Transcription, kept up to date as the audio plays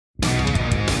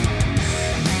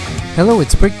Hello,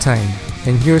 it's break time,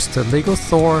 and here's the Lego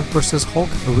Thor vs Hulk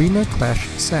Arena Clash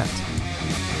set.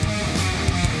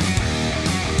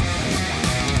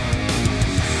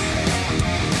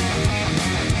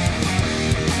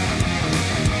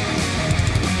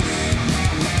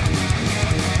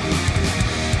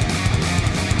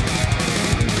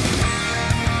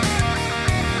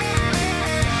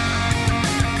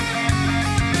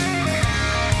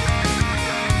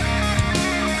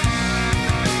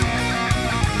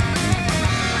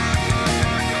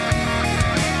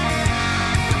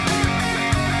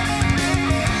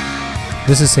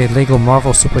 This is a Lego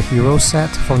Marvel Superheroes set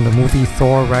from the movie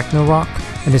Thor Ragnarok,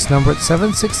 and it's numbered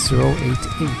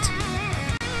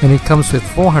 76088. And it comes with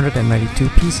 492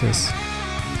 pieces.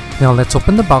 Now let's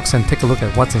open the box and take a look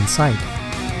at what's inside.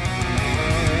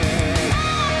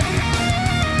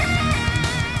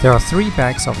 There are 3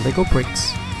 bags of Lego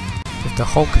bricks, with the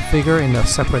Hulk figure in a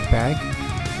separate bag,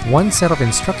 1 set of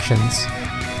instructions,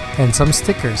 and some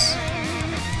stickers.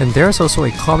 And there's also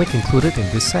a comic included in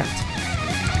this set.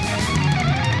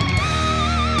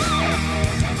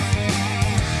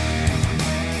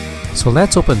 So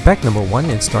let's open bag number 1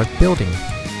 and start building.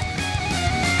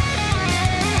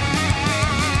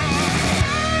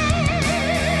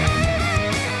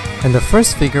 And the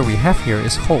first figure we have here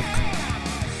is Hulk.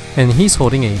 And he's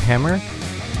holding a hammer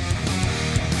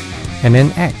and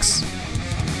an axe.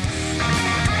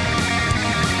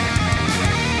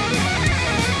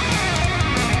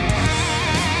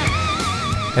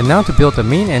 And now to build the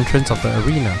main entrance of the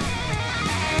arena.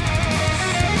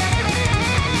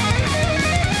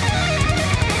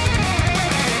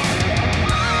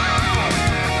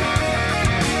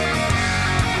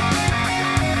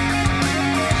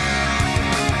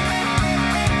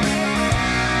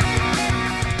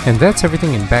 And that's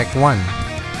everything in bag 1.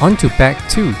 On to bag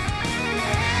 2.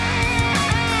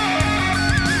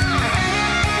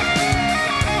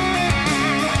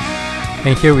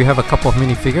 And here we have a couple of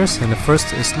minifigures, and the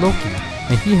first is Loki,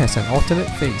 and he has an alternate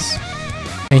face.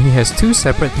 And he has 2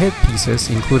 separate head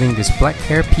pieces, including this black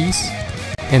hair piece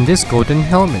and this golden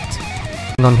helmet.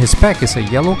 And on his back is a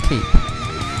yellow cape.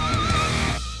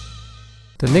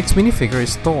 The next minifigure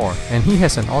is Thor, and he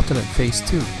has an alternate face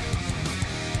too.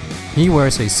 He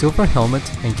wears a silver helmet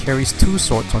and carries 2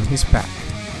 swords on his back.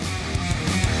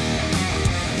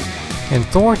 And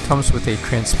Thor comes with a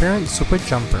transparent super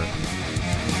jumper.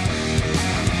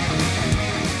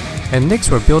 And next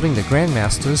we're building the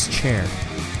Grandmaster's chair,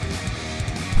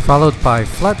 followed by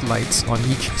floodlights on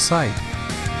each side.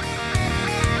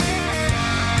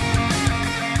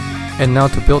 And now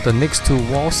to build the next 2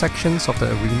 wall sections of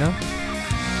the arena.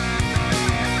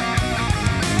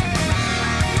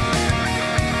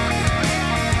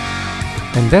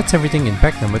 And that's everything in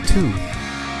bag number 2.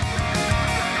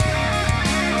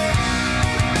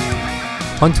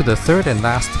 On to the third and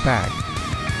last bag.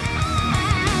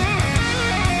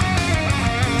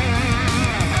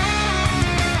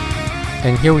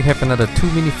 And here we have another 2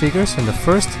 minifigures, and the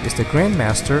first is the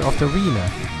Grandmaster of the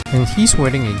arena, and he's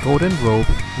wearing a golden robe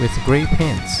with grey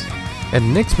pants. And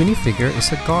the next minifigure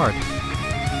is a guard.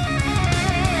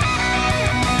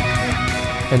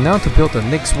 And now to build the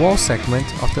next wall segment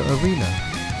of the arena.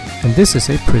 And this is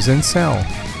a prison cell.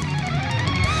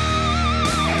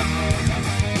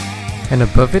 And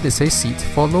above it is a seat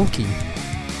for Loki.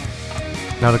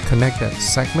 Now to connect that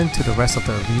segment to the rest of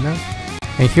the arena.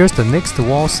 And here's the next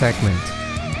wall segment.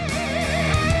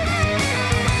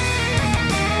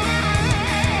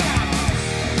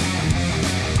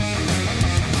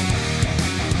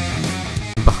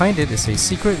 Behind it is a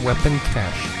secret weapon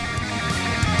cache.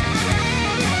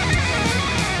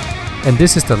 And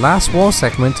this is the last wall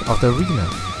segment of the arena.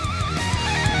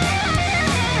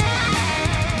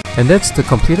 And that's the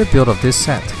completed build of this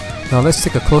set. Now let's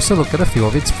take a closer look at a few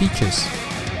of its features.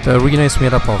 The arena is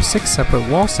made up of 6 separate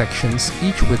wall sections,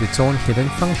 each with its own hidden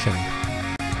function.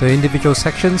 The individual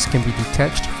sections can be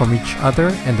detached from each other,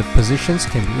 and the positions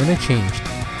can be interchanged.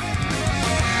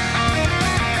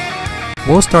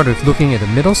 We'll start with looking at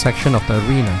the middle section of the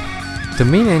arena. The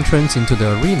main entrance into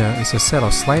the arena is a set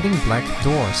of sliding black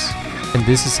doors. And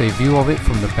this is a view of it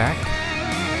from the back.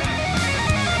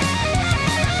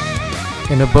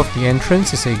 And above the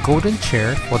entrance is a golden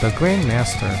chair for the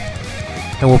Grandmaster.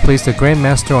 And we'll place the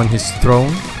Grandmaster on his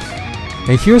throne.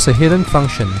 And here's a hidden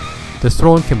function. The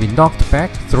throne can be knocked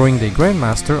back, throwing the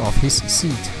Grandmaster off his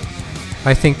seat.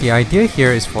 I think the idea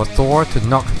here is for Thor to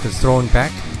knock the throne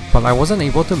back, but I wasn't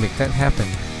able to make that happen.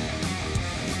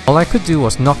 All I could do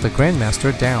was knock the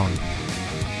Grandmaster down.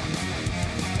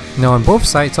 Now on both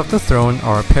sides of the throne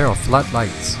are a pair of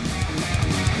floodlights.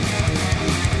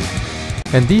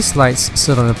 And these lights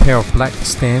sit on a pair of black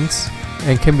stands,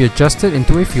 and can be adjusted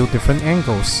into a few different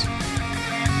angles.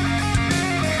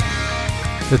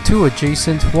 The two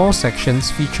adjacent wall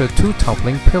sections feature two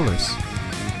toppling pillars.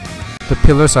 The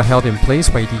pillars are held in place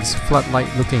by these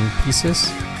floodlight looking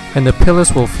pieces, and the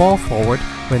pillars will fall forward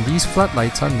when these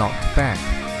floodlights are knocked back.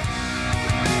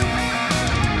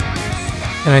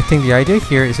 And I think the idea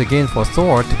here is again for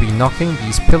Thor to be knocking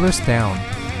these pillars down.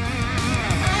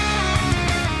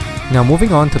 Now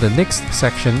moving on to the next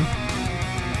section,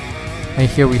 and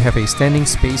here we have a standing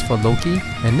space for Loki,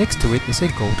 and next to it is a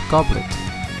gold goblet.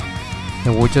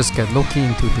 And we'll just get Loki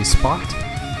into his spot.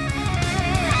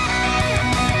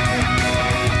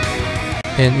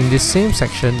 And in this same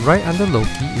section, right under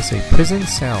Loki is a prison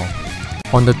cell.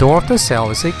 On the door of the cell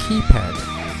is a keypad.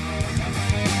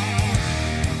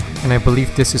 And I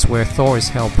believe this is where Thor is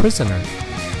held prisoner.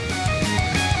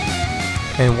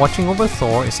 And watching over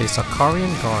Thor is a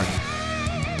Sakaarian Guard.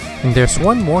 And there's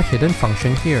one more hidden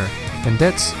function here, and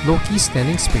that's Loki's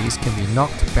standing space can be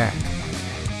knocked back.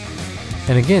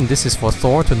 And again, this is for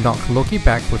Thor to knock Loki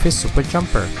back with his super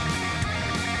jumper.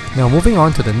 Now moving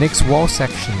on to the next wall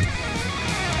section.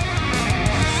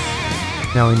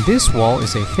 Now in this wall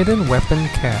is a hidden weapon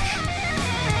cache.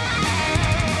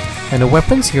 And the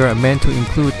weapons here are meant to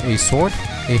include a sword,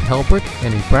 a halberd,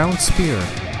 and a brown spear,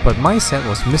 but my set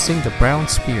was missing the brown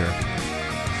spear.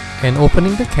 And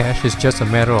opening the cache is just a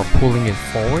matter of pulling it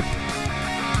forward.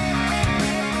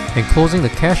 And closing the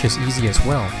cache is easy as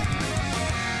well.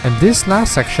 And this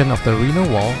last section of the arena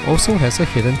wall also has a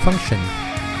hidden function.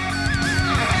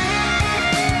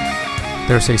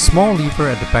 There's a small lever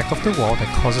at the back of the wall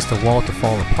that causes the wall to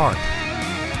fall apart.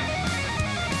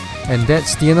 And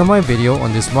that's the end of my video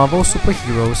on this Marvel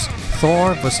Superheroes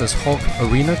Thor vs Hulk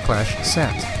Arena Clash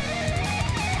set.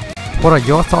 What are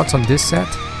your thoughts on this set?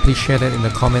 Please share that in the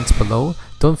comments below.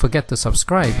 Don't forget to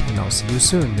subscribe, and I'll see you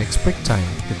soon next break time.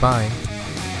 Goodbye.